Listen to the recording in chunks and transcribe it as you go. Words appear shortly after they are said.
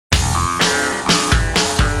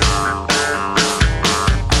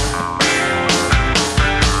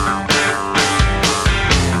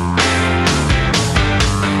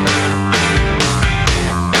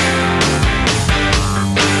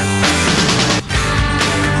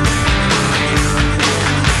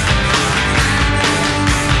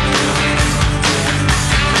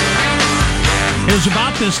It was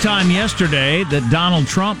about this time yesterday that Donald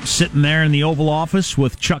Trump, sitting there in the Oval Office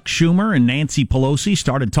with Chuck Schumer and Nancy Pelosi,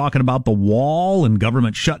 started talking about the wall and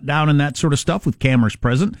government shutdown and that sort of stuff with cameras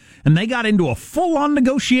present. And they got into a full-on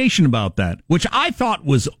negotiation about that, which I thought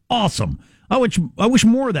was awesome. I wish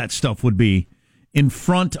more of that stuff would be in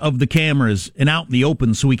front of the cameras and out in the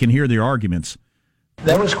open so we can hear their arguments.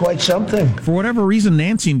 That was quite something. For whatever reason,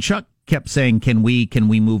 Nancy and Chuck kept saying, can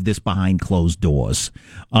we move this behind closed doors?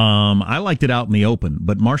 I liked it out in the open,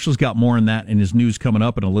 but Marshall's got more on that in his news coming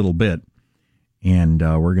up in a little bit. And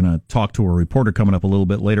we're going to talk to a reporter coming up a little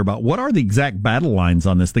bit later about what are the exact battle lines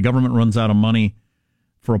on this. The government runs out of money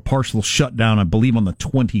for a partial shutdown, I believe, on the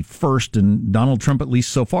 21st. And Donald Trump, at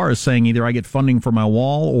least so far, is saying either I get funding for my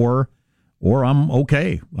wall or I'm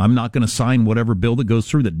okay. I'm not going to sign whatever bill that goes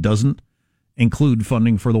through that doesn't include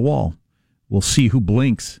funding for the wall. We'll see who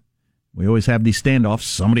blinks. We always have these standoffs.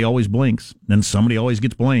 Somebody always blinks, then somebody always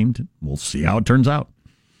gets blamed. We'll see how it turns out.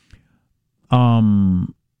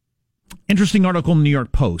 Interesting article in the New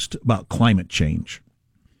York Post about climate change.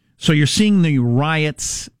 So you're seeing the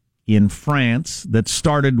riots in France that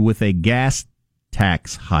started with a gas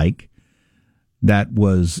tax hike that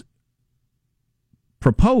was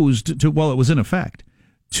proposed to, well, it was in effect,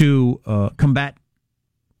 to combat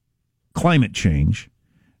climate change.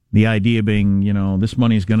 The idea being, this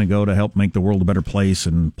money is going to go to help make the world a better place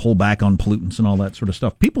and pull back on pollutants and all that sort of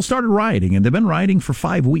stuff. People started rioting, and they've been rioting for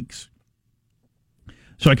 5 weeks.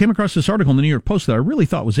 So I came across this article in the New York Post that I really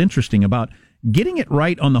thought was interesting about getting it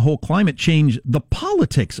right on the whole climate change, the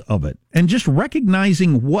politics of it, and just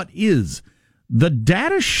recognizing what is. The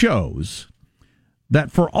data shows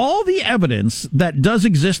that for all the evidence that does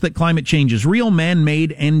exist that climate change is real,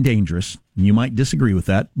 man-made, and dangerous, you might disagree with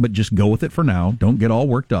that, but just go with it for now. Don't get all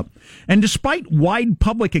worked up. And despite wide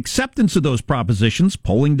public acceptance of those propositions,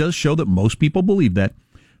 polling does show that most people believe that.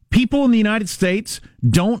 People in the United States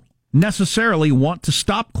don't necessarily want to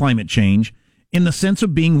stop climate change in the sense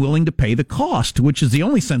of being willing to pay the cost, which is the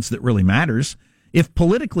only sense that really matters. If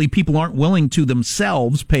politically people aren't willing to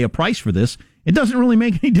themselves pay a price for this, it doesn't really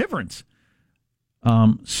make any difference.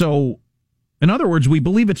 So, in other words, we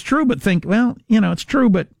believe it's true, but think, well, it's true,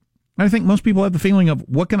 but I think most people have the feeling of,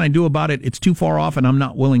 what can I do about it? It's too far off, and I'm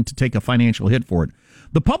not willing to take a financial hit for it.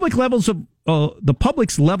 The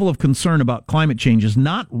public's level of concern about climate change has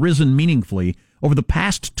not risen meaningfully over the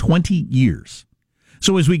past 20 years.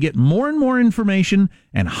 So as we get more and more information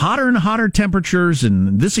and hotter temperatures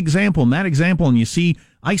and this example and that example, and you see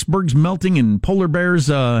icebergs melting and polar bears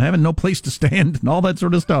having no place to stand and all that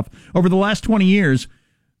sort of stuff, over the last 20 years,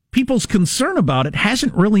 people's concern about it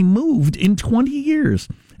hasn't really moved in 20 years.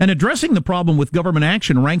 And addressing the problem with government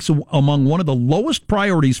action ranks among one of the lowest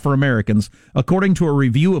priorities for Americans, according to a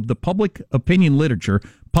review of the public opinion literature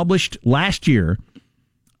published last year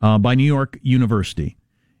by New York University.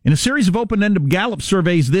 In a series of open-ended Gallup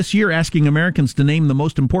surveys this year asking Americans to name the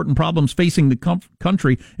most important problems facing the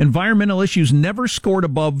country, environmental issues never scored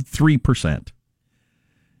above 3%.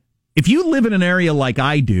 If you live in an area like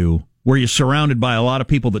I do, where you're surrounded by a lot of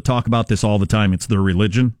people that talk about this all the time, it's their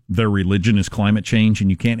religion. Their religion is climate change, and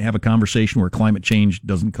you can't have a conversation where climate change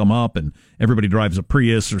doesn't come up, and everybody drives a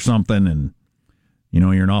Prius or something, and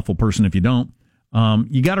you're an awful person if you don't.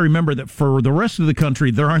 You got to remember that for the rest of the country,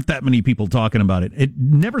 there aren't that many people talking about it. It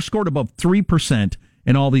never scored above 3%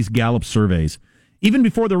 in all these Gallup surveys. Even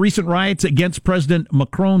before the recent riots against President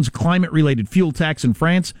Macron's climate-related fuel tax in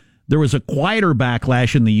France, there was a quieter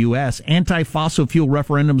backlash in the U.S. Anti-fossil fuel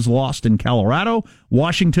referendums lost in Colorado,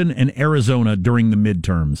 Washington, and Arizona during the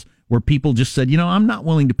midterms, where people just said, I'm not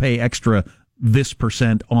willing to pay extra this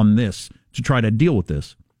percent on this to try to deal with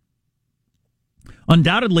this.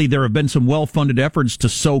 Undoubtedly, there have been some well-funded efforts to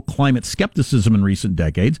sow climate skepticism in recent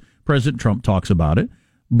decades. President Trump talks about it.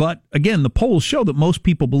 But again, the polls show that most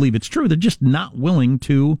people believe it's true. They're just not willing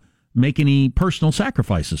to make any personal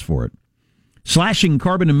sacrifices for it. Slashing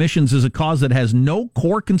carbon emissions is a cause that has no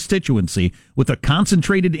core constituency with a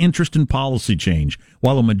concentrated interest in policy change,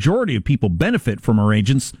 while a majority of people benefit from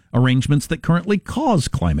arrangements that currently cause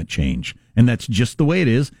climate change. And that's just the way it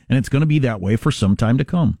is, and it's going to be that way for some time to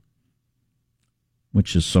come,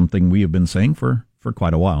 which is something we have been saying for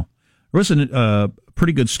quite a while. There was a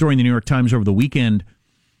pretty good story in the New York Times over the weekend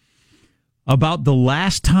about the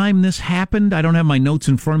last time this happened. I don't have my notes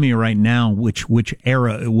in front of me right now, which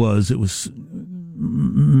era it was. It was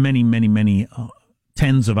many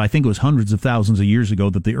tens of, I think it was hundreds of thousands of years ago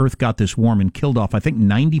that the Earth got this warm and killed off, I think,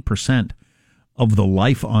 90% of the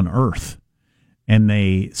life on Earth. And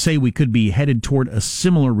they say we could be headed toward a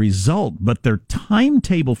similar result, but their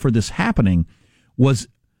timetable for this happening was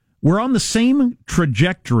We're on the same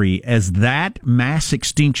trajectory as that mass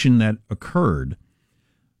extinction that occurred,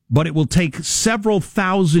 but it will take several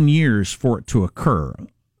thousand years for it to occur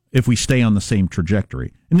if we stay on the same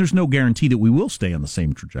trajectory. And there's no guarantee that we will stay on the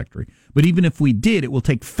same trajectory. But even if we did, it will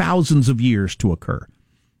take thousands of years to occur.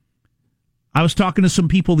 I was talking to some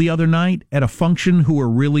people the other night at a function who were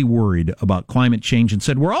really worried about climate change and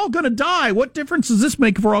said, we're all going to die. What difference does this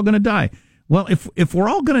make if we're all going to die? Well, if we're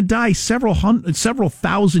all going to die several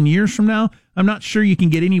thousand years from now, I'm not sure you can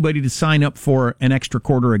get anybody to sign up for an extra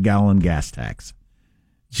quarter a gallon gas tax.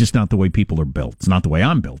 It's just not the way people are built. It's not the way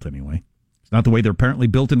I'm built anyway. It's not the way they're apparently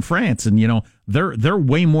built in France. And, they're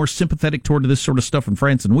way more sympathetic toward this sort of stuff in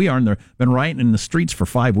France than we are, and they've been rioting in the streets for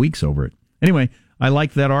 5 weeks over it. Anyway, I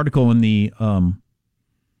like that article in the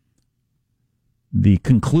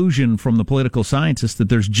conclusion from the political scientists that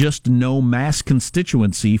there's just no mass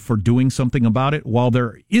constituency for doing something about it, while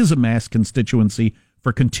there is a mass constituency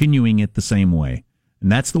for continuing it the same way.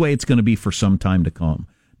 And that's the way it's going to be for some time to come.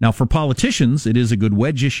 Now, for politicians, it is a good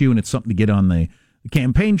wedge issue, and it's something to get on the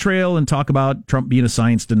campaign trail and talk about Trump being a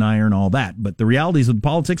science denier and all that. But the realities of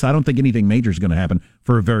politics, I don't think anything major is going to happen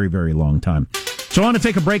for a very, very long time. So I want to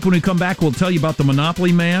take a break. When we come back, we'll tell you about the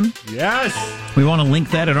Monopoly Man. Yes. We want to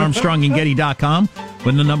link that at ArmstrongandGetty.com.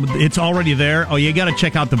 When the number, it's already there. Oh, you got to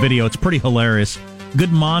check out the video. It's pretty hilarious. Good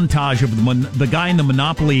montage of the guy in the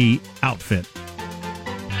Monopoly outfit.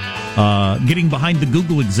 Getting behind the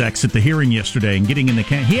Google execs at the hearing yesterday and getting in the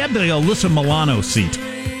he had the Alyssa Milano seat.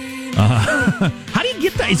 How do you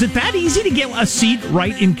get that? Is it that easy to get a seat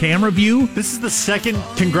right in camera view? This is the second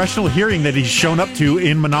congressional hearing that he's shown up to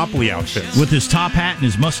in Monopoly outfits. With his top hat and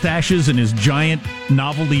his mustaches and his giant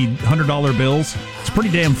novelty $100 bills. It's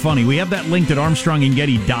pretty damn funny. We have that linked at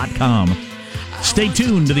ArmstrongandGetty.com. Stay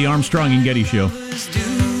tuned to the Armstrong and Getty Show.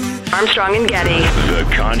 Armstrong and Getty. The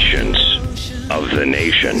conscience of the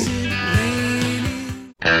nation.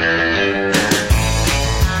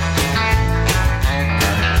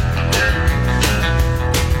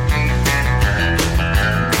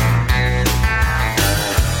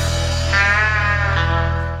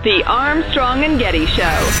 The Armstrong and Getty Show.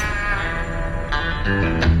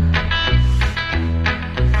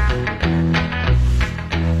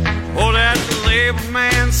 Oh, that label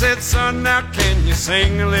man said, son, now can you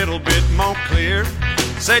sing a little bit more clear?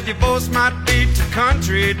 Said you both might be to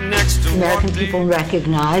country next to American people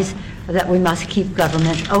recognize that we must keep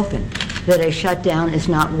government open, that a shutdown is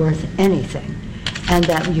not worth anything, and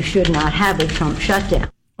that you should not have a Trump shutdown.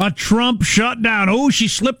 A Trump shutdown. Oh, she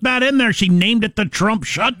slipped that in there. She named it the Trump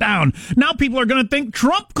shutdown. Now people are going to think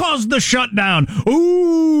Trump caused the shutdown.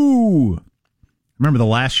 Ooh. Remember the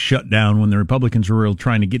last shutdown when the Republicans were really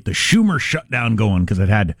trying to get the Schumer shutdown going because it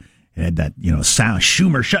had that, sound,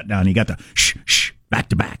 Schumer shutdown. You got the shh, back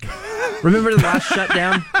to back. Remember the last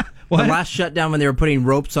shutdown? What? The last shutdown when they were putting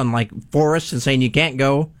ropes on forests and saying you can't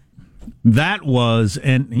go? That was,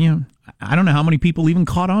 and I don't know how many people even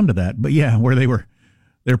caught on to that, but yeah, where they were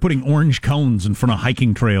putting orange cones in front of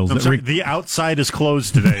hiking trails. The outside is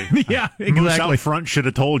closed today. Yeah, exactly. Moose out front should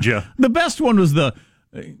have told you. The best one was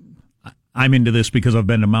I'm into this because I've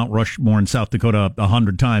been to Mount Rushmore in South Dakota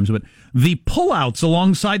 100 times, but the pullouts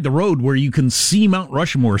alongside the road where you can see Mount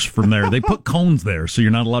Rushmore's from there, they put cones there so you're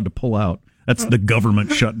not allowed to pull out. That's the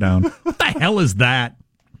government shutdown. What the hell is that?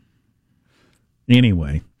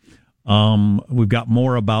 Anyway, we've got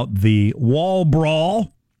more about the wall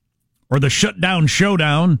brawl or the shutdown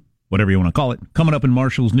showdown, whatever you want to call it, coming up in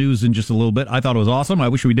Marshall's News in just a little bit. I thought it was awesome. I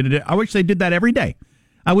wish we did it. I wish they did that every day.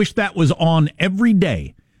 I wish that was on every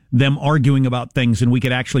day, them arguing about things, and we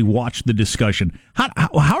could actually watch the discussion.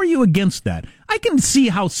 How are you against that? I can see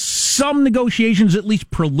how some negotiations, at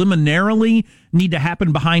least preliminarily, need to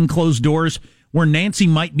happen behind closed doors, where Nancy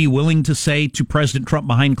might be willing to say to President Trump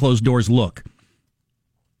behind closed doors, look,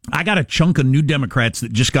 I got a chunk of new Democrats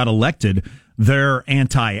that just got elected. They're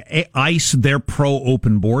anti-ICE. They're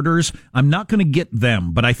pro-open borders. I'm not going to get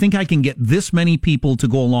them, but I think I can get this many people to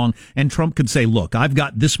go along. And Trump could say, look, I've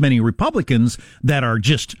got this many Republicans that are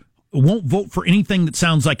just won't vote for anything that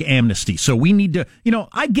sounds like amnesty. So we need to,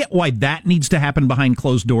 I get why that needs to happen behind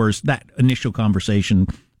closed doors, that initial conversation.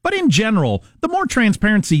 But in general, the more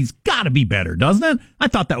transparency's got to be better, doesn't it? I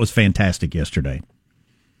thought that was fantastic yesterday.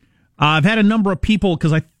 I've had a number of people,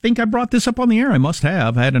 because I think I brought this up on the air, I must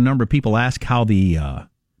have. I had a number of people ask how the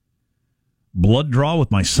blood draw with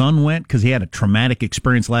my son went, because he had a traumatic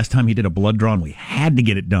experience last time he did a blood draw, and we had to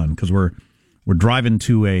get it done, because we're driving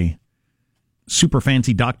to a super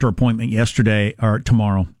fancy doctor appointment yesterday, or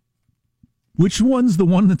tomorrow. Which one's the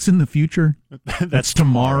one that's in the future? That's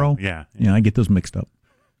tomorrow? Yeah. Yeah, I get those mixed up.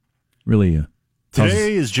 Really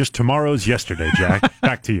Today is just tomorrow's yesterday, Jack.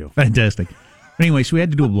 Back to you. Fantastic. Anyway, so we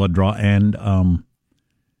had to do a blood draw, and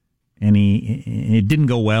it didn't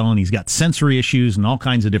go well, and he's got sensory issues and all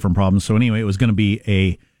kinds of different problems. So anyway, it was going to be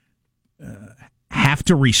a have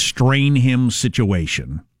to restrain him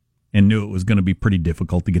situation, and knew it was going to be pretty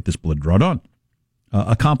difficult to get this blood draw done,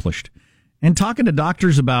 accomplished. And talking to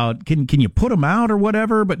doctors about, can you put him out or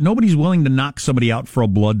whatever, but nobody's willing to knock somebody out for a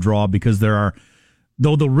blood draw because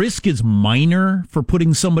though the risk is minor for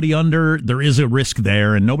putting somebody under, there is a risk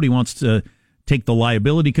there, and nobody wants to take the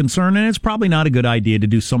liability concern, and it's probably not a good idea to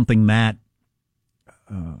do something that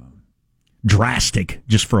drastic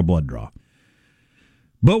just for a blood draw.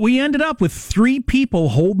 But we ended up with 3 people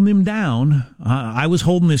holding him down. I was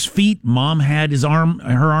holding his feet. Mom had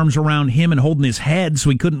her arms around him and holding his head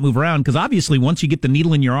so he couldn't move around. Because obviously, once you get the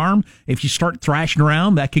needle in your arm, if you start thrashing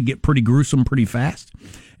around, that could get pretty gruesome pretty fast.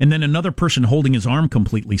 And then another person holding his arm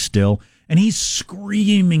completely still. And he's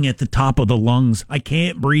screaming at the top of the lungs, I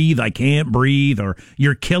can't breathe, or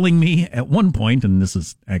you're killing me at one point. And this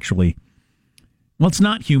is actually, well, it's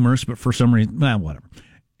not humorous, but for some reason, whatever.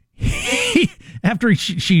 After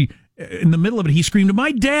she, in the middle of it, he screamed, am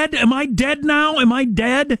I dead? Am I dead now? Am I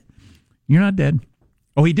dead? You're not dead.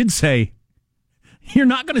 Oh, he did say, you're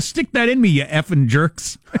not going to stick that in me, you effing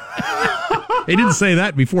jerks. He didn't say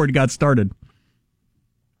that before it got started.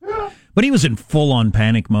 But he was in full-on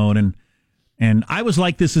panic mode, and I was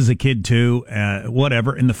like this as a kid, too,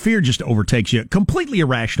 whatever, and the fear just overtakes you. Completely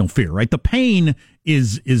irrational fear, right? The pain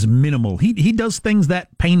is minimal. He does things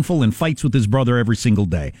that painful and fights with his brother every single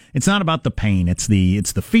day. It's not about the pain. It's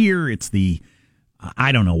the fear. It's the,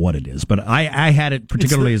 I don't know what it is, but I had it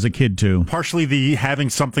particularly as a kid, too. Partially the having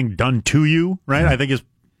something done to you, right? I think is,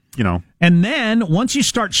 And then once you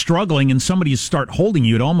start struggling and somebody start holding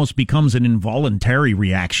you, it almost becomes an involuntary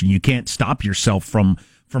reaction. You can't stop yourself from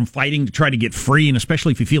fighting to try to get free, and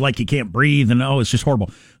especially if you feel like you can't breathe, and it's just horrible.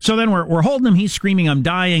 So then we're holding him. He's screaming, I'm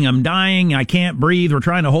dying, I can't breathe. We're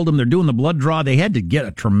trying to hold him. They're doing the blood draw. They had to get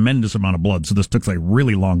a tremendous amount of blood, so this took a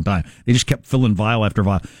really long time. They just kept filling vial after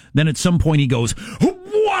vial. Then at some point he goes,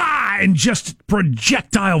 wah, and just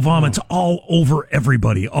projectile vomits all over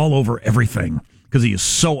everybody, all over everything, because he is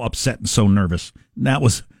so upset and so nervous. That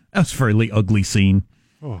was a fairly ugly scene.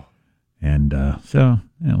 Oh. And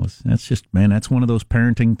that's just, man, that's one of those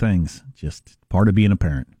parenting things. Just part of being a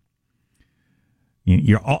parent.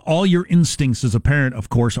 All your instincts as a parent, of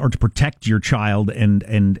course, are to protect your child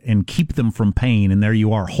and keep them from pain. And there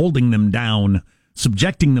you are, holding them down,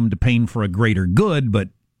 subjecting them to pain for a greater good, but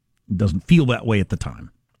it doesn't feel that way at the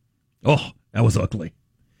time. Oh, that was ugly.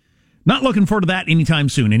 Not looking forward to that anytime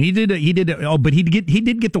soon. And he did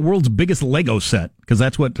get the world's biggest Lego set, because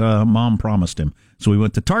that's what Mom promised him. So we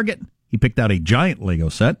went to Target. He picked out a giant Lego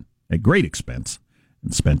set at great expense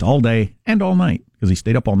and spent all day and all night, because he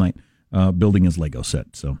stayed up all night building his Lego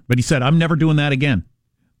set. But he said, I'm never doing that again.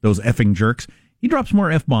 Those effing jerks. He drops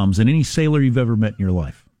more F-bombs than any sailor you've ever met in your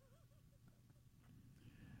life.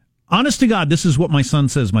 Honest to God, this is what my son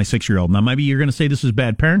says, my 6-year-old. Now, maybe you're going to say this is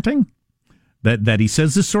bad parenting, that he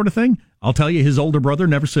says this sort of thing. I'll tell you, his older brother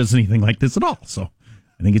never says anything like this at all. So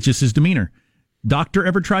I think it's just his demeanor. Doctor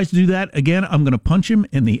ever tries to do that again, I'm going to punch him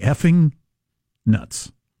in the effing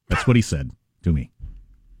nuts. That's what he said to me.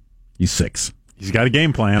 He's 6. He's got a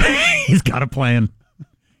game plan. He's got a plan.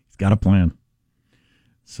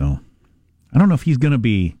 So I don't know if he's going to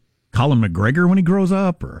be Colin McGregor when he grows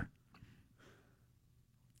up or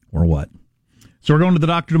what. So we're going to the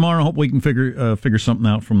doctor tomorrow. Hope we can figure something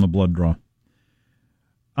out from the blood draw.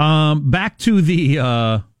 Back to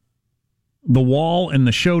the wall and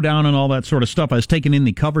the showdown and all that sort of stuff. I was taking in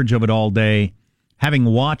the coverage of it all day, having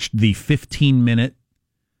watched the 15-minute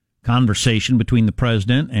conversation between the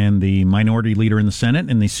president and the minority leader in the Senate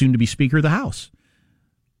and the soon-to-be Speaker of the House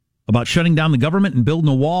about shutting down the government and building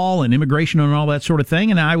a wall and immigration and all that sort of thing.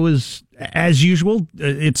 And I was, as usual,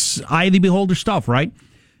 it's eye of the beholder stuff, right?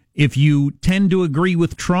 If you tend to agree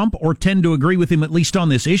with Trump or tend to agree with him at least on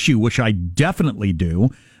this issue, which I definitely do,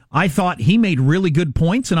 I thought he made really good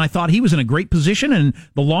points, and I thought he was in a great position, and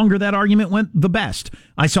the longer that argument went, the best.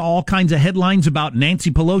 I saw all kinds of headlines about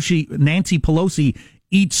Nancy Pelosi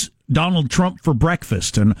eats Donald Trump for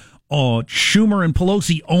breakfast, and Schumer and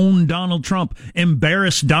Pelosi own Donald Trump,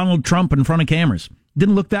 embarrass Donald Trump in front of cameras.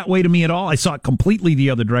 Didn't look that way to me at all. I saw it completely the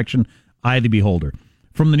other direction. Eye of the beholder.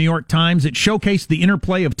 From the New York Times, it showcased the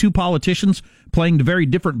interplay of two politicians playing to very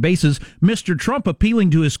different bases. Mr. Trump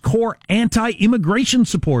appealing to his core anti-immigration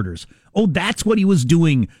supporters. Oh, that's what he was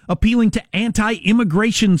doing, appealing to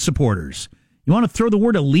anti-immigration supporters. You want to throw the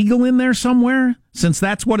word illegal in there somewhere, since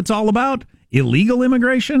that's what it's all about? Illegal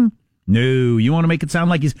immigration? No, you want to make it sound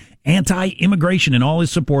like he's anti-immigration and all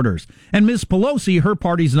his supporters. And Ms. Pelosi, her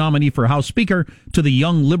party's nominee for House Speaker, to the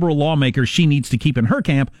young liberal lawmakers she needs to keep in her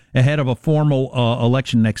camp ahead of a formal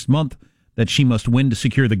election next month that she must win to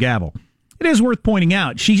secure the gavel. It is worth pointing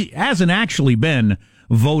out, she hasn't actually been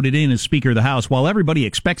voted in as Speaker of the House. While everybody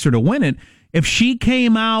expects her to win it, if she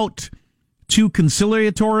came out too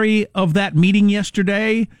conciliatory of that meeting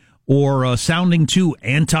yesterday, or sounding too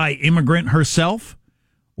anti-immigrant herself,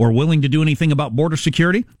 or willing to do anything about border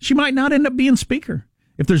security, she might not end up being Speaker.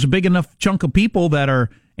 If there's a big enough chunk of people that are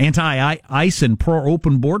anti-ICE and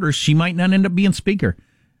pro-open borders, she might not end up being Speaker.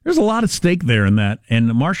 There's a lot at stake there in that,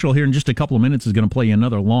 and Marshall here in just a couple of minutes is going to play you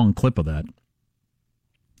another long clip of that.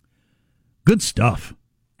 Good stuff.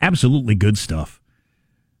 Absolutely good stuff.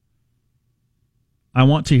 I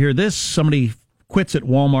want to hear this. Somebody quits at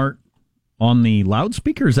Walmart on the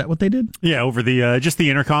loudspeaker. Is that what they did? Yeah, over the just the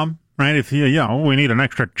intercom, right? If we need an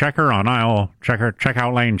extra checker on aisle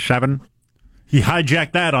checkout lane 7. He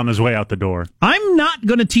hijacked that on his way out the door. I'm not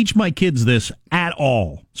going to teach my kids this at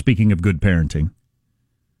all, speaking of good parenting.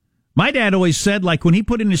 My dad always said, like, when he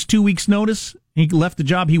put in his 2 weeks' notice, he left the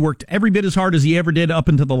job, he worked every bit as hard as he ever did up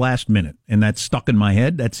until the last minute. And that's stuck in my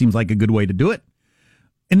head. That seems like a good way to do it.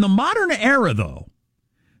 In the modern era, though,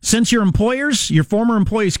 since your former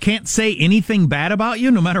employees can't say anything bad about you,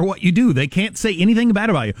 no matter what you do, they can't say anything bad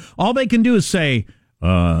about you. All they can do is say,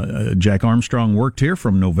 Jack Armstrong worked here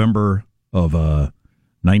from November of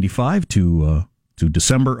 95 to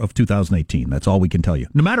December of 2018. That's all we can tell you.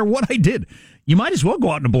 No matter what I did, you might as well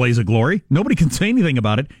go out in a blaze of glory. Nobody can say anything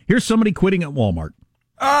about it. Here's somebody quitting at Walmart.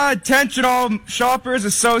 Attention all shoppers,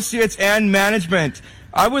 associates, and management.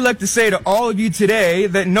 I would like to say to all of you today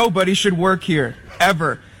that nobody should work here,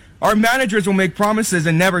 ever. Our managers will make promises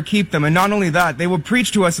and never keep them, and not only that, they will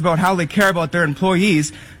preach to us about how they care about their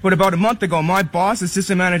employees, but about a month ago, my boss,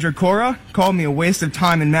 assistant manager Cora, called me a waste of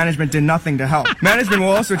time and management did nothing to help. Management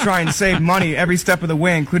will also try and save money every step of the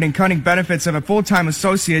way, including cutting benefits of a full-time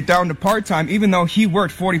associate down to part-time, even though he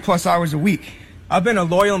worked 40-plus hours a week. I've been a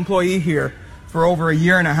loyal employee here for over a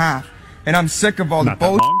year and a half, and I'm sick of all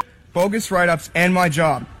the bogus write-ups and my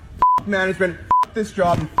job. F*** management, f*** this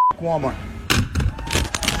job, and f*** Walmart.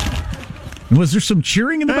 Was there some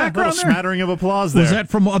cheering in the background there? A smattering of applause there. Was that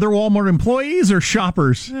from other Walmart employees or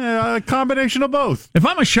shoppers? A combination of both. If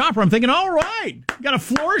I'm a shopper, I'm thinking, all right, got a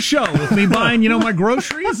floor show with me buying, my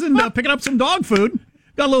groceries and picking up some dog food.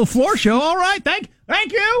 Got a little floor show. All right, thank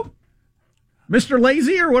you, Mr.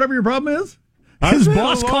 Lazy or whatever your problem is. His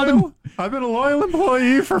boss called him. I've been a loyal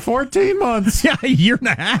employee for 14 months. Yeah, a year and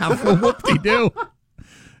a half. Well, whoop-de-doo.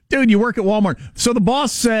 Dude, you work at Walmart. So the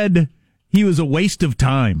boss said he was a waste of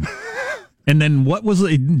time. And then what was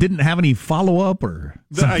it? Didn't have any follow-up or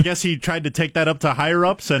something? I guess he tried to take that up to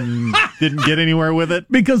higher-ups and didn't get anywhere with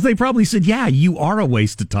it. Because they probably said, yeah, you are a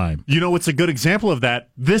waste of time. You know what's a good example of that?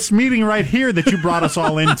 This meeting right here that you brought us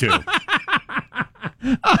all into.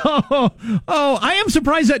 I am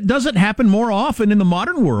surprised that doesn't happen more often in the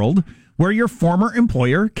modern world where your former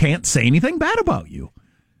employer can't say anything bad about you.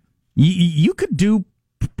 You could do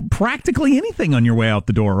practically anything on your way out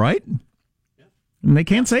the door, right? And they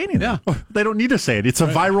can't say anything. Yeah, they don't need to say it. It's a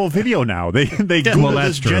viral video now. They Google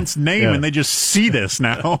this gent's name and they just see this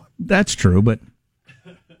now. That's true, but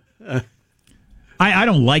I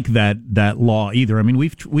don't like that law either. I mean,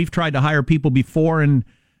 we've tried to hire people before, and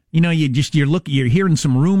you're hearing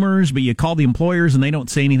some rumors, but you call the employers and they don't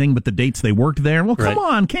say anything but the dates they worked there. Well, come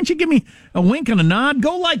on, can't you give me a wink and a nod?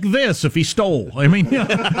 Go like this if he stole. I mean,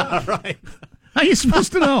 right? How are you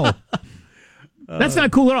supposed to know? That's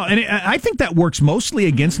not cool at all. And I think that works mostly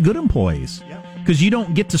against good employees because you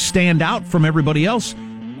don't get to stand out from everybody else,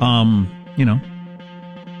 the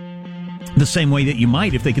same way that you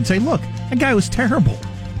might if they could say, look, that guy was terrible.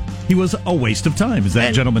 He was a waste of time, as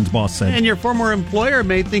that gentleman's boss said. And your former employer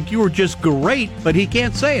may think you were just great, but he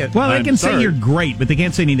can't say it. Well, they can say you're great, but they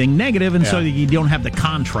can't say anything negative, and so you don't have the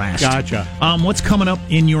contrast. Gotcha. What's coming up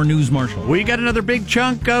in your news, Marshall? We got another big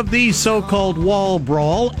chunk of the so-called wall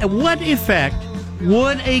brawl. What effect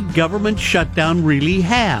would a government shutdown really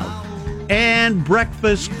have? And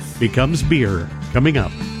breakfast becomes beer. Coming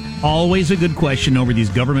up. Always a good question over these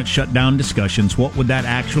government shutdown discussions. What would that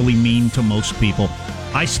actually mean to most people?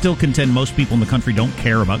 I still contend most people in the country don't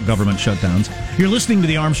care about government shutdowns. You're listening to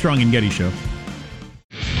the Armstrong and Getty Show.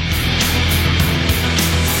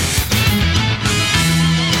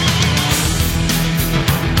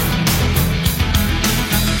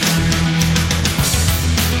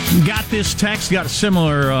 Got this text, got a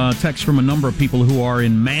similar text from a number of people who are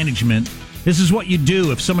in management This is what you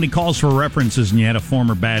do if somebody calls for references and you had a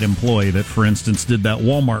former bad employee that, for instance, did that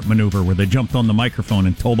Walmart maneuver where they jumped on the microphone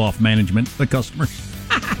and told off management to the customers.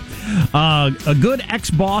 A good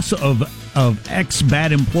ex-boss of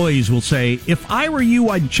ex-bad employees will say, if I were you,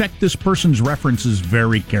 I'd check this person's references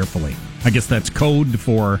very carefully. I guess that's code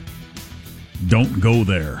for don't go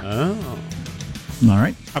there. Oh. All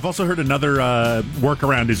right. I've also heard another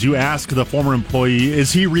workaround is you ask the former employee,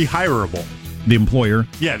 is he rehireable? The employer.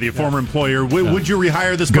 Yeah, the former employer. Would you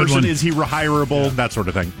rehire this Good person? one. Is he rehireable? That sort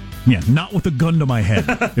of thing. Yeah, not with a gun to my head.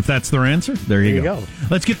 If that's their answer, there you go.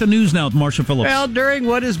 Let's get the news now with Marcia Phillips. Well, during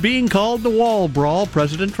what is being called the wall brawl,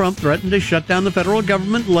 President Trump threatened to shut down the federal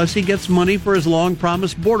government unless he gets money for his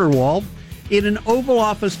long-promised border wall. In an Oval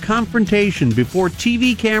Office confrontation before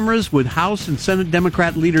TV cameras with House and Senate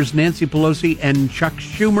Democrat leaders Nancy Pelosi and Chuck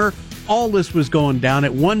Schumer, all this was going down.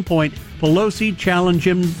 At one point, Pelosi challenged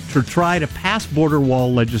him to try to pass border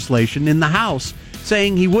wall legislation in the House,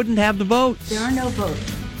 saying he wouldn't have the votes. There are no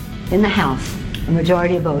votes in the House, a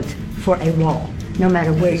majority of votes, for a wall, no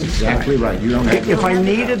matter where you start. Exactly right. You don't have if I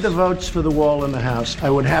needed the votes for the wall in the House, I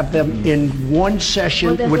would have them in one session.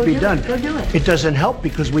 Well, then would go be do done. it. Go do it. It doesn't help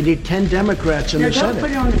because we need 10 Democrats in No, the don't Senate.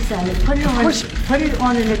 put it on the Senate. Put it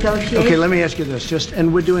on the negotiation. Okay, let me ask you this,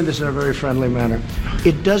 and we're doing this in a very friendly manner.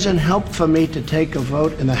 It doesn't help for me to take a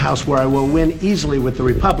vote in the House where I will win easily with the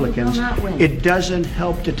Republicans. You will not win. It doesn't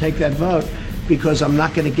help to take that vote because I'm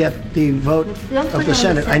not going to get the vote of the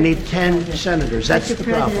Senate. I need 10 senators. That's Mr. the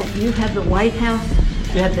problem. President, you have the White House,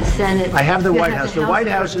 you have the Senate. I have the you White House. The White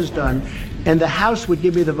House is done, and the House would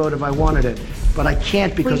give me the vote if I wanted it. But I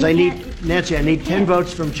can't because Well, I you need, can't. Nancy, I need 10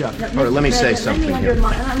 votes from Chuck. No, All right, let me say something here.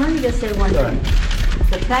 Let me just say one thing.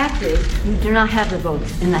 The fact is, you do not have the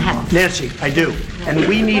votes in the House. Nancy, I do. And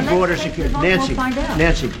we need Well, border let's take the security. vote, we'll Nancy, find out.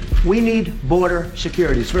 Nancy, we need border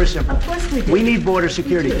security. It's very simple. Of course we do. We need border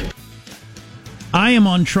security. We do. I am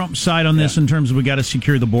on Trump's side on this in terms of we got to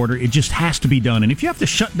secure the border. It just has to be done. And if you have to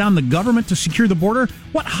shut down the government to secure the border,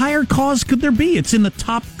 what higher cause could there be? It's in the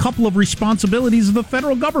top couple of responsibilities of the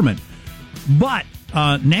federal government. But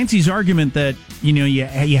Nancy's argument that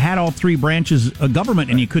you had all three branches of government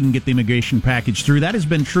and you couldn't get the immigration package through, that has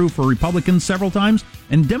been true for Republicans several times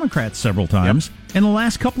and Democrats several times in the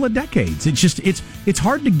last couple of decades. It's just it's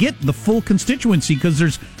hard to get the full constituency because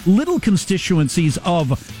there's little constituencies of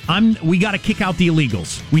we got to kick out the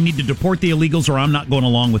illegals. We need to deport the illegals or I'm not going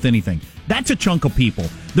along with anything. That's a chunk of people.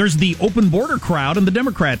 There's the open border crowd on the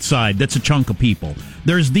Democrat side. That's a chunk of people.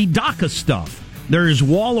 There's the DACA stuff. There's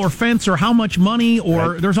wall or fence or how much money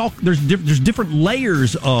or there's different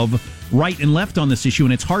layers of right and left on this issue,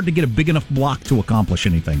 and it's hard to get a big enough block to accomplish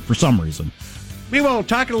anything for some reason. Meanwhile,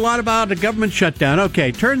 talking a lot about a government shutdown.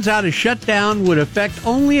 Okay, turns out a shutdown would affect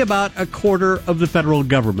only about a quarter of the federal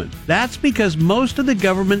government. That's because most of the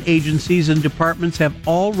government agencies and departments have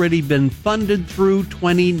already been funded through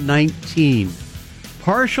 2019.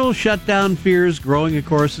 Partial shutdown fears growing, of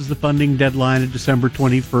course, as the funding deadline of December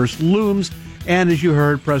 21st looms. And as you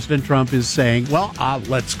heard, President Trump is saying, well,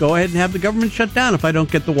 let's go ahead and have the government shut down if I don't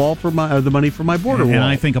get the wall for the money for my border wall. And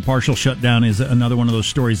I think a partial shutdown is another one of those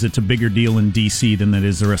stories that's a bigger deal in D.C. than it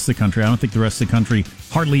is the rest of the country. I don't think the rest of the country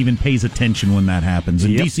hardly even pays attention when that happens.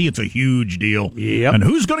 In D.C., it's a huge deal. Yep. And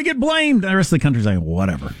who's going to get blamed? The rest of the country's like,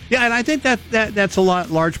 whatever. Yeah, and I think that's a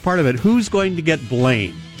large part of it. Who's going to get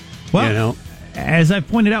blamed? Well, as I've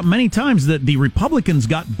pointed out many times, that the Republicans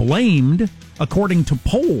got blamed, according to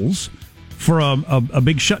polls, for a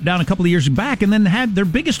big shutdown a couple of years back, and then had their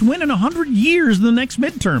biggest win in 100 years in the next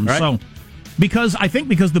midterm. Right. So, because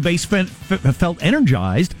the base felt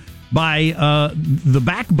energized by the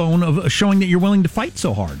backbone of showing that you're willing to fight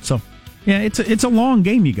so hard. So, yeah, it's a long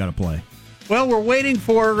game you got to play. Well, we're waiting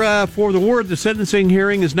for the word. The sentencing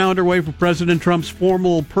hearing is now underway for President Trump's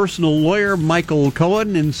formal personal lawyer, Michael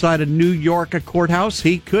Cohen, inside a New York courthouse.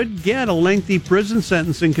 He could get a lengthy prison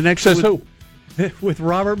sentence in connection with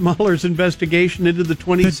Robert Mueller's investigation into the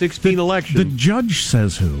 2016 election. The judge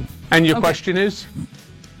says who. And your question is?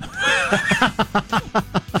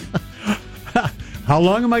 How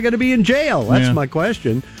long am I going to be in jail? That's my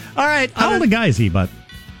question. All right. How old a guy is he? About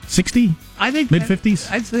 60? I think mid-50s?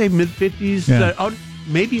 I'd say mid-50s, Yeah.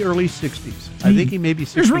 Maybe early 60s. I think he may be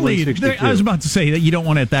 60, There's really, late 62. I was about to say that you don't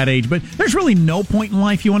want it at that age, but there's really no point in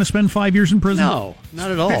life you want to spend 5 years in prison. No, not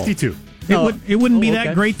at all. 52. It wouldn't be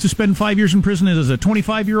that great to spend 5 years in prison as a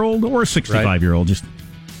 25-year-old or a 65-year-old. Just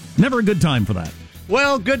never a good time for that.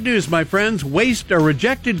 Well, good news, my friends. Waste or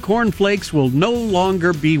rejected cornflakes will no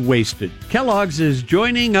longer be wasted. Kellogg's is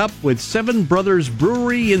joining up with Seven Brothers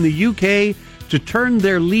Brewery in the UK to turn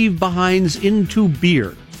their leave-behinds into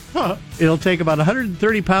beer. It'll take about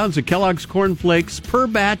 130 pounds of Kellogg's Corn Flakes per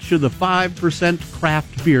batch of the 5%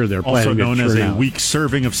 craft beer they're planning Also known to as churn a out. weak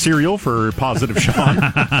serving of cereal for positive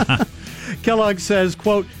Sean. Kellogg says,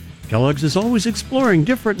 quote, Kellogg's is always exploring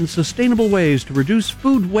different and sustainable ways to reduce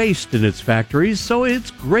food waste in its factories, so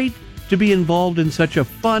it's great to be involved in such a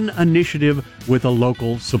fun initiative with a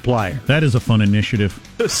local supplier. That is a fun initiative.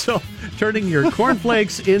 So, turning your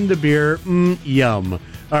cornflakes into beer, yum.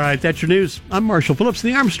 All right, that's your news. I'm Marshall Phillips,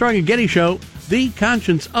 the Armstrong and Getty Show, the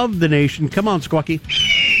conscience of the nation. Come on, Squawky.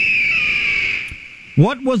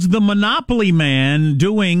 What was the Monopoly man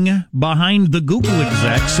doing behind the Google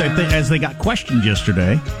execs as they got questioned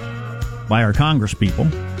yesterday by our Congress people?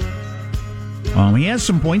 He has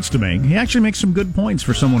some points to make. He actually makes some good points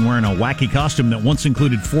for someone wearing a wacky costume that once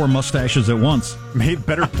included 4 mustaches at once. Made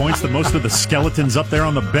better points than most of the skeletons up there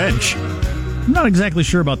on the bench. I'm not exactly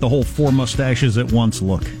sure about the whole 4 mustaches at once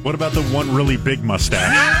look. What about the one really big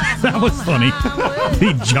mustache? That was funny.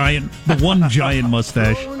 The one giant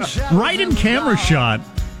mustache. Right in camera shot.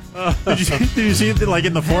 Did you see it, like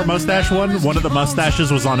in the 4 mustache one of the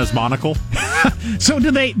mustaches was on his monocle? So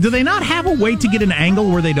do they not have a way to get an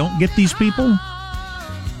angle where they don't get these people?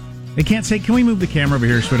 They can't say, can we move the camera over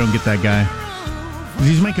here so we don't get that guy?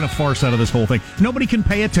 He's making a farce out of this whole thing. Nobody can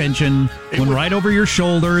pay attention when right over your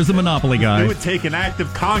shoulder is the Monopoly guy. It would take an act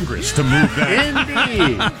of Congress to move that.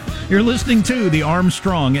 Indeed. You're listening to the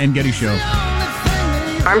Armstrong and Getty Show.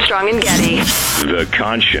 Armstrong and Getty. The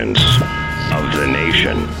conscience of the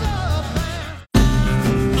nation.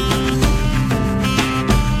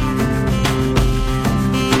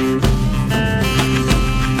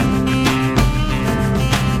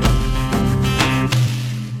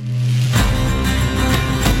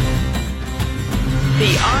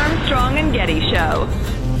 The Armstrong and Getty Show.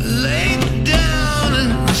 Lay down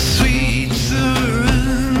in sweet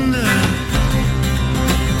surrender.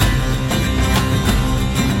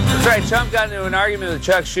 That's right. Trump got into an argument with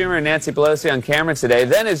Chuck Schumer and Nancy Pelosi on camera today.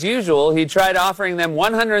 Then, as usual, he tried offering them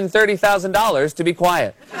 $130,000 to be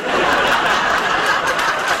quiet.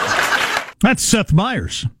 That's Seth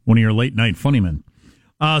Meyers, one of your late night funny men.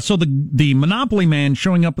 So the Monopoly man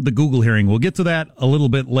showing up at the Google hearing, we'll get to that a little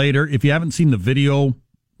bit later. If you haven't seen the video,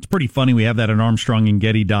 it's pretty funny. We have that at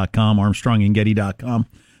ArmstrongandGetty.com, ArmstrongandGetty.com.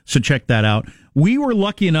 So check that out. We were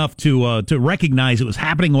lucky enough to recognize it was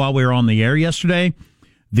happening while we were on the air yesterday.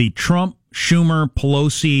 The Trump, Schumer,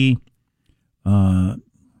 Pelosi,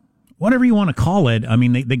 whatever you want to call it. I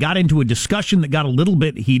mean, they got into a discussion that got a little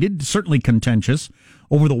bit heated, certainly contentious,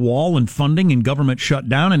 over the wall and funding and government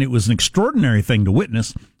shutdown, and it was an extraordinary thing to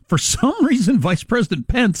witness. For some reason, Vice President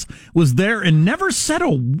Pence was there and never said a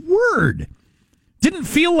word. Didn't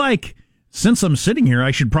feel like, since I'm sitting here,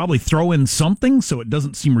 I should probably throw in something so it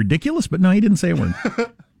doesn't seem ridiculous, but no, he didn't say a word.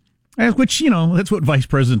 Which, that's what vice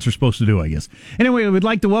presidents are supposed to do, I guess. Anyway, we'd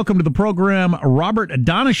like to welcome to the program Robert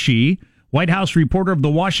Donahue, White House reporter of the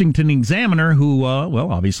Washington Examiner, who,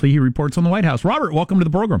 obviously he reports on the White House. Robert, welcome to the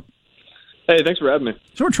program. Hey, thanks for having me.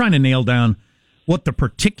 So we're trying to nail down what the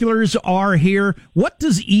particulars are here. What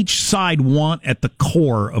does each side want at the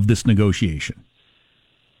core of this negotiation?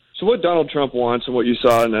 So what Donald Trump wants and what you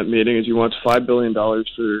saw in that meeting is he wants $5 billion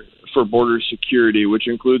for border security, which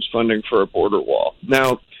includes funding for a border wall.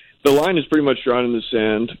 Now, the line is pretty much drawn in the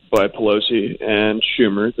sand by Pelosi and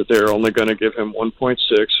Schumer that they're only going to give him 1.6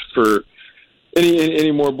 for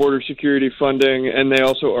any more border security funding, and they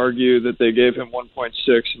also argue that they gave him 1.6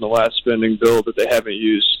 in the last spending bill that they haven't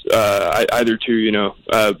used either to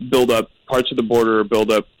build up parts of the border or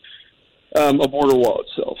build up a border wall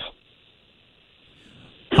itself.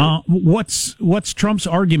 What's Trump's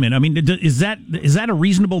argument? I mean, is that a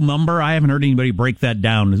reasonable number? I haven't heard anybody break that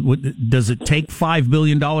down. Does it take $5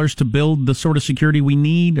 billion to build the sort of security we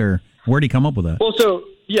need, or where did he come up with that? Well,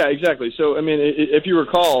 yeah, exactly. So, I mean, if you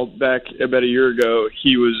recall, back about a year ago,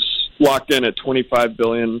 he was locked in at $25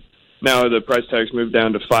 billion. Now the price tag's moved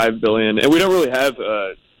down to $5 billion, and we don't really have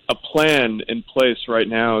a plan in place right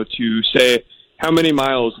now to say how many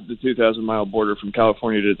miles of the 2,000-mile border from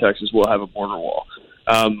California to Texas will have a border wall.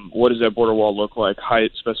 What does that border wall look like?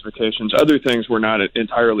 Height, specifications, other things we're not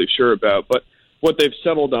entirely sure about. But what they've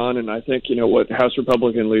settled on, and I think what House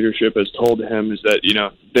Republican leadership has told him is that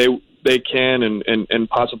they can and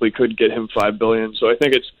possibly could get him $5 billion. So I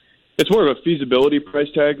think it's more of a feasibility price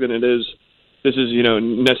tag than it is. This is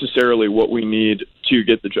necessarily what we need to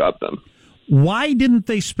get the job done. Why didn't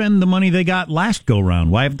they spend the money they got last go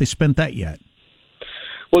round? Why haven't they spent that yet?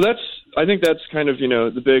 Well, I think that's kind of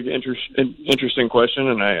the big interesting question,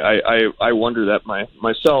 and I wonder that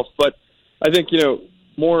myself. But I think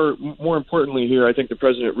more importantly here, I think the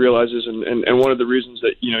president realizes, and one of the reasons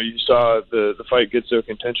that you saw the fight get so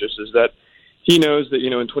contentious is that he knows that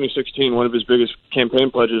in 2016 one of his biggest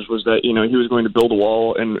campaign pledges was that he was going to build a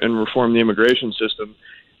wall and reform the immigration system.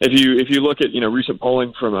 If you look at recent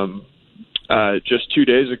polling from just 2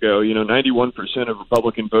 days ago, 91% of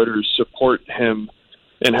Republican voters support him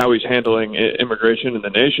and how he's handling immigration in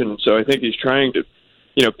the nation. So I think he's trying to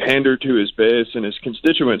pander to his base and his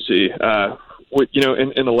constituency.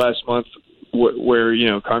 In the last month,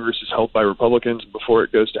 where Congress is held by Republicans before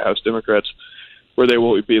it goes to House Democrats, where they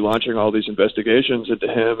will be launching all these investigations into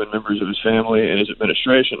him and members of his family and his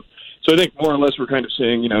administration. So I think more or less we're kind of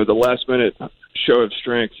seeing, the last minute show of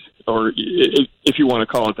strength, or if you want to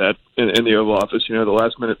call it that, in the Oval Office, the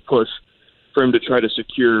last minute push for him to try to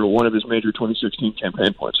secure one of his major 2016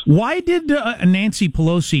 campaign points. Why did Nancy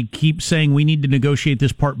Pelosi keep saying we need to negotiate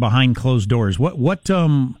this part behind closed doors? What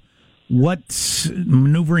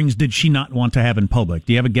maneuverings did she not want to have in public?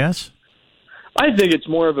 Do you have a guess? I think it's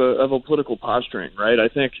more of a political posturing, right? I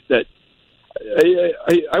think that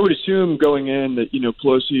I would assume going in that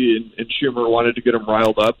Pelosi and Schumer wanted to get him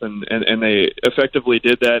riled up, and they effectively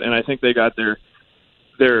did that. And I think they got their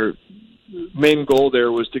main goal there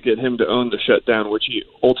was to get him to own the shutdown, which he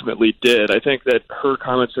ultimately did. I think that her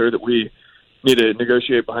comments there that we need to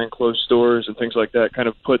negotiate behind closed doors and things like that kind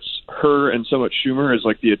of puts her and somewhat Schumer as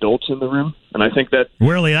like the adults in the room. And I think that...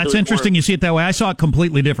 Really, that's interesting you see it that way. I saw it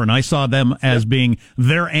completely different. I saw them as being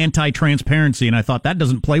their anti-transparency, and I thought that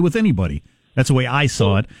doesn't play with anybody. That's the way I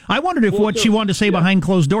saw it. I wondered if what she wanted to say behind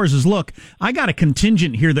closed doors is, look, I got a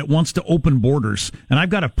contingent here that wants to open borders, and I've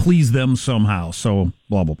got to please them somehow, so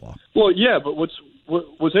blah, blah, blah. Well, yeah, but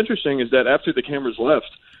what's interesting is that after the cameras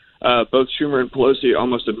left, both Schumer and Pelosi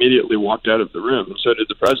almost immediately walked out of the room, and so did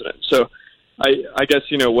the president. So I guess,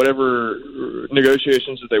 whatever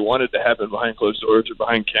negotiations that they wanted to happen behind closed doors or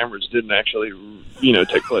behind cameras didn't actually,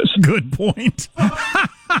 take place. Good point.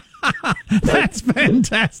 That's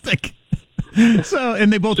fantastic. So,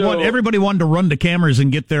 and they both everybody wanted to run to cameras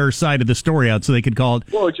and get their side of the story out so they could call it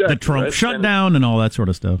the Trump shutdown and all that sort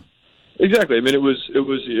of stuff. Exactly. I mean, it was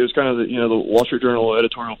kind of the Wall Street Journal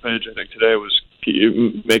editorial page, I think, today was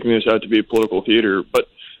making this out to be political theater. But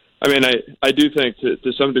I mean, I do think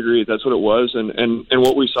to some degree that's what it was, and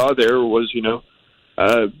what we saw there was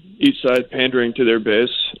each side pandering to their base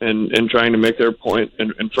and trying to make their point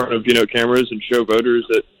in front of cameras and show voters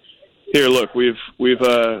that, here, look, we've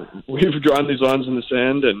drawn these lines in the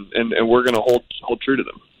sand, and we're going to hold true to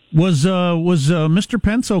them. Was Mr.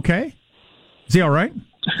 Pence okay? Is he all right?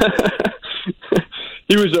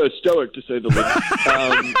 He was stoic, to say the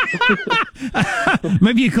least.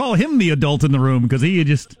 Maybe you call him the adult in the room because he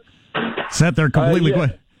just sat there completely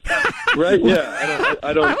quiet. Right? Yeah,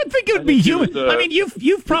 I don't. I would think it would be human. I mean,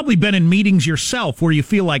 you've probably been in meetings yourself where you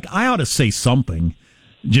feel like I ought to say something.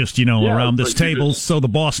 Just, around this table so the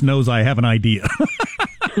boss knows I have an idea.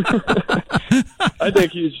 I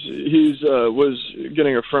think he's was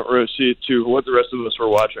getting a front row seat to what the rest of us were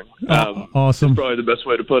watching. Awesome. That's probably the best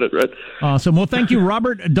way to put it, right? Awesome. Well, thank you,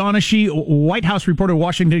 Robert Donahue, White House reporter,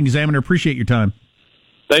 Washington Examiner. Appreciate your time.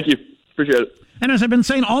 Thank you. Appreciate it. And as I've been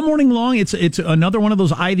saying all morning long, it's another one of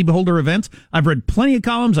those eye of the beholder events. I've read plenty of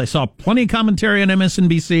columns. I saw plenty of commentary on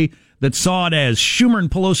MSNBC that saw it as Schumer and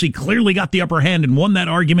Pelosi clearly got the upper hand and won that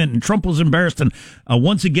argument, and Trump was embarrassed and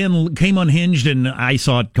once again came unhinged, and I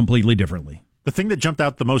saw it completely differently. The thing that jumped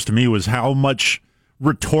out the most to me was how much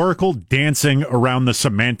rhetorical dancing around the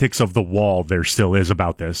semantics of the wall there still is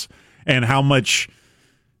about this, and how much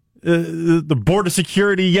the border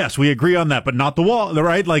security, yes, we agree on that, but not the wall,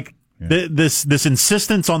 right? Like this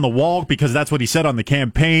insistence on the wall because that's what he said on the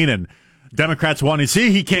campaign, and Democrats want to see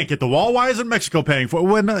he can't get the wall. Why isn't Mexico paying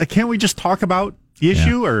for it? Can't we just talk about the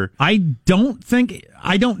issue? Or I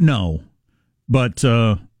don't know. But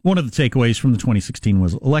one of the takeaways from the 2016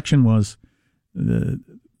 election was the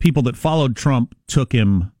people that followed Trump took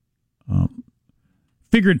him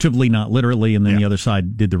figuratively, not literally, and then the other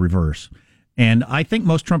side did the reverse. And I think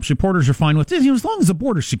most Trump supporters are fine with this, as long as the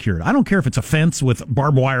border's secured. I don't care if it's a fence with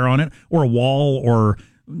barbed wire on it or a wall or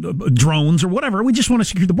drones or whatever. We just want to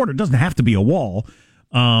secure the border. It doesn't have to be a wall.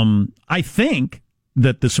 I think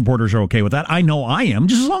that the supporters are okay with that. I know I am,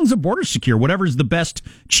 just as long as the border's secure, whatever is the best,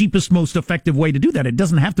 cheapest, most effective way to do that. It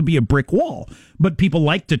doesn't have to be a brick wall, but people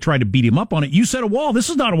like to try to beat him up on it. You said a wall. This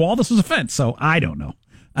is not a wall. This is a fence. So I don't know.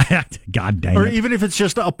 God dang it. Or even if it's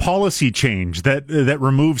just a policy change that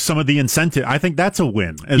removes some of the incentive, I think that's a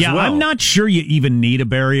win as well. I'm not sure you even need a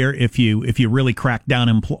barrier if you really crack down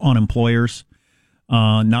on employers.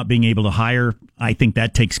 not being able to hire. I think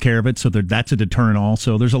that takes care of it. So that's a deterrent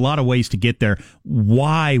also. There's a lot of ways to get there.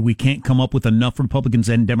 Why we can't come up with enough Republicans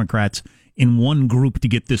and Democrats in one group to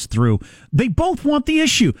get this through. They both want the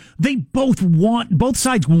issue. Both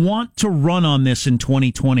sides want to run on this in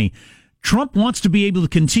 2020. Trump wants to be able to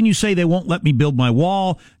continue to say they won't let me build my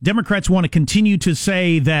wall. Democrats want to continue to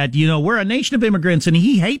say that, we're a nation of immigrants and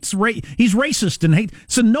he's racist and hate.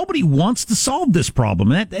 So nobody wants to solve this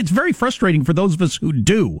problem. And it's very frustrating for those of us who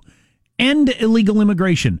do. End illegal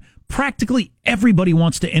immigration. Practically everybody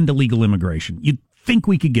wants to end illegal immigration. You'd think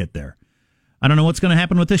we could get there. I don't know what's going to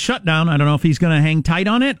happen with this shutdown. I don't know if he's going to hang tight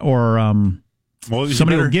on it or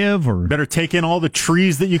somebody will give. Or better take in all the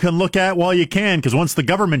trees that you can look at while you can, because once the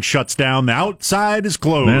government shuts down, the outside is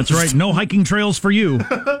closed. That's right. No hiking trails for you.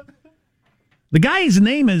 The guy's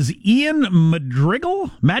name is Ian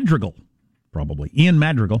Madrigal, probably. Ian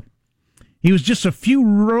Madrigal. He was just a few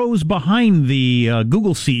rows behind the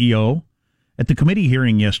Google CEO at the committee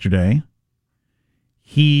hearing yesterday.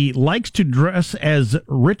 He likes to dress as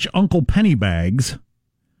rich Uncle Pennybags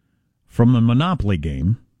from the Monopoly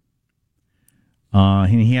game.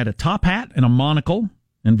 He had a top hat and a monocle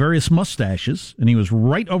and various mustaches, and he was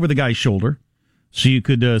right over the guy's shoulder so you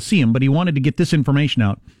could see him, but he wanted to get this information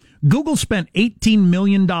out. Google spent $18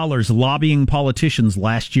 million lobbying politicians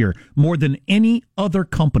last year, more than any other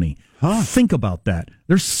company. Think about that.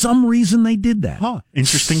 There's some reason they did that.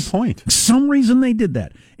 Interesting point. Some reason they did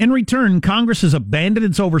that. In return, Congress has abandoned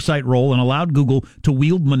its oversight role and allowed Google to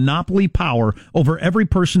wield monopoly power over every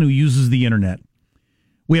person who uses the internet.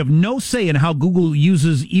 We have no say in how Google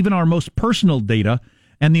uses even our most personal data,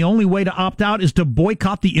 and the only way to opt out is to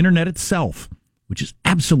boycott the internet itself, which is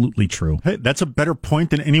absolutely true. Hey, that's a better point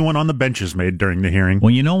than anyone on the benches made during the hearing.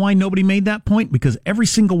 Well, you know why nobody made that point? Because every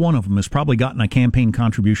single one of them has probably gotten a campaign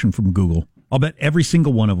contribution from Google. I'll bet every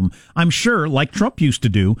single one of them. I'm sure, like Trump used to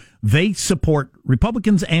do, they support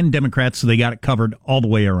Republicans and Democrats, so they got it covered all the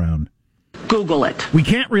way around. Google it. We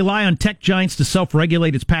can't rely on tech giants to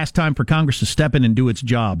self-regulate. It's past time for Congress to step in and do its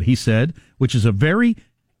job, he said, which is a very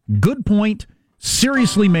good point,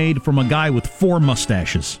 seriously made from a guy with 4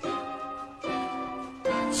 mustaches.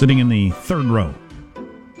 Sitting in the third row.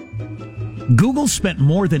 Google spent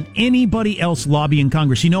more than anybody else lobbying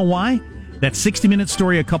Congress. You know why? That 60-minute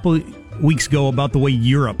story a couple weeks ago about the way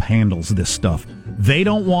Europe handles this stuff. They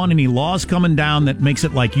don't want any laws coming down that makes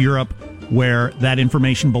it like Europe, where that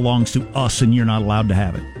information belongs to us and you're not allowed to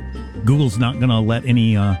have it. Google's not going to let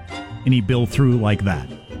any bill through like that.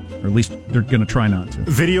 Or at least they're going to try not to.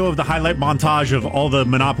 Video of the highlight montage of all the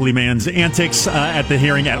Monopoly Man's antics at the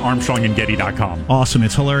hearing at ArmstrongandGetty.com. Awesome.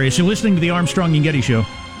 It's hilarious. You're listening to the Armstrong and Getty Show.